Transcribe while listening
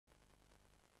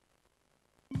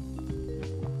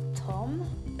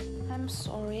I'm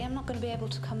sorry, I'm not going to be able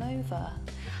to come over.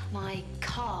 My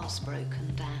car's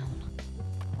broken down.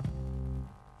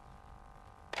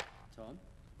 Tom?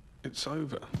 It's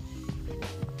over.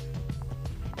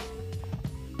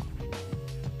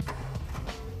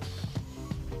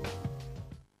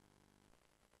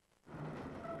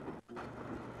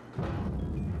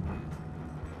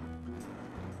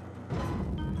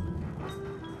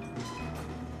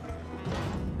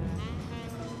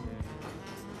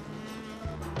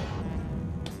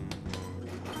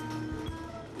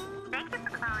 Thank you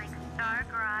for calling Star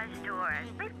Garage Doors.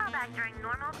 Please call back during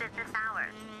normal business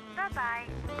hours. Bye-bye.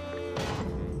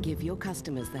 Give your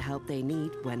customers the help they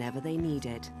need whenever they need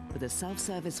it with a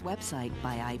self-service website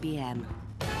by IBM.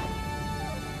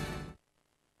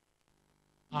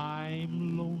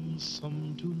 I'm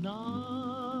lonesome tonight.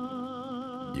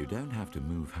 You don't have to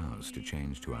move house to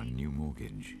change to our new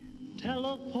mortgage.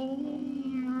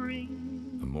 Telephone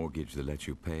ring. A mortgage that lets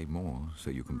you pay more so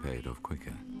you can pay it off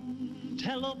quicker.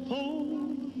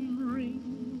 Telephone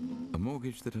ring. A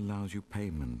mortgage that allows you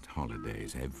payment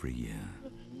holidays every year.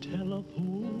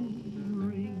 Telephone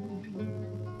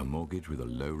ring. A mortgage with a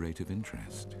low rate of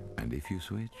interest. And if you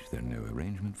switch, there are no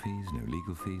arrangement fees, no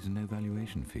legal fees, and no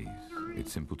valuation fees.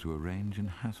 It's simple to arrange and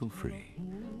hassle-free.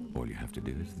 All you have to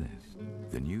do is this.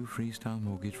 The new Freestyle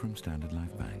mortgage from Standard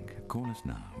Life Bank. Call us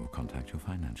now or contact your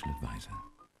financial advisor.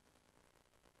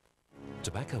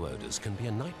 Tobacco odours can be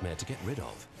a nightmare to get rid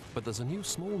of, but there's a new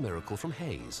small miracle from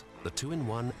Haze, the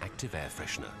 2-in-1 active air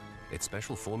freshener. Its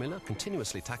special formula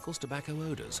continuously tackles tobacco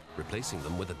odours, replacing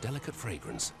them with a delicate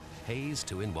fragrance. Haze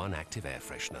 2-in-1 active air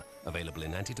freshener, available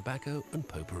in anti-tobacco and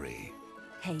potpourri.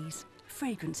 Haze,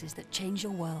 fragrances that change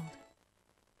your world.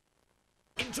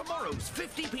 In tomorrow's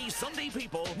 50p Sunday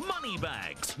People money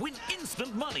bags. Win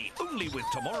instant money only with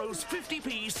tomorrow's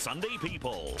 50p Sunday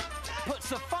People. Put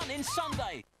some fun in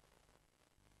Sunday.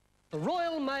 The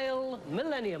Royal Mail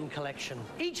Millennium Collection.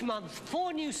 Each month,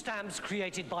 4 new stamps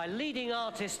created by leading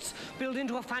artists build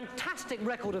into a fantastic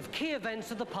record of key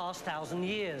events of the past 1,000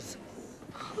 years.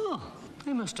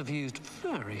 They must have used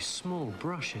very small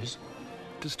brushes.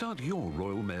 To start your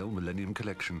Royal Mail Millennium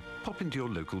Collection, pop into your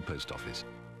local post office.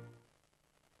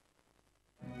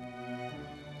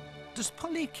 Does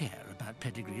Polly care about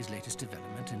Pedigree's latest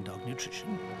development in dog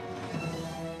nutrition?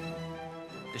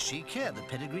 Does she care that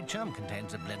Pedigree Chum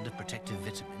contains a blend of protective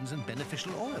vitamins and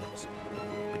beneficial oils,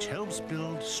 which helps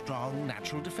build strong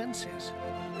natural defenses?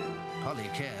 Polly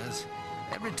cares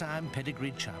every time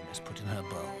Pedigree Chum is put in her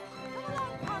bowl.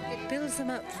 It builds them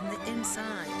up from the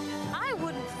inside. I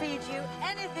wouldn't feed you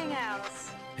anything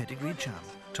else. Pedigree Chum.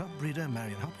 Top breeder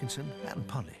Marion Hopkinson and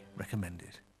Polly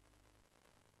recommended.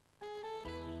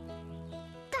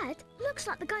 Dad, looks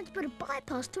like they're going to put a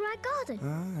bypass through our garden.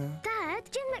 Dad,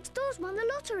 Jim next door's won the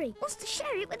lottery. Wants to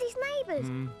share it with his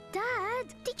neighbours.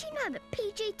 Dad, did you know that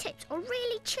PG tips are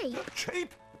really cheap?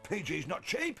 Cheap? PG's not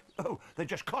cheap. Oh, they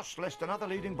just cost less than other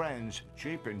leading brands.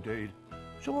 Cheap indeed.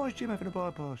 So why is Jim having a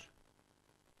bypass?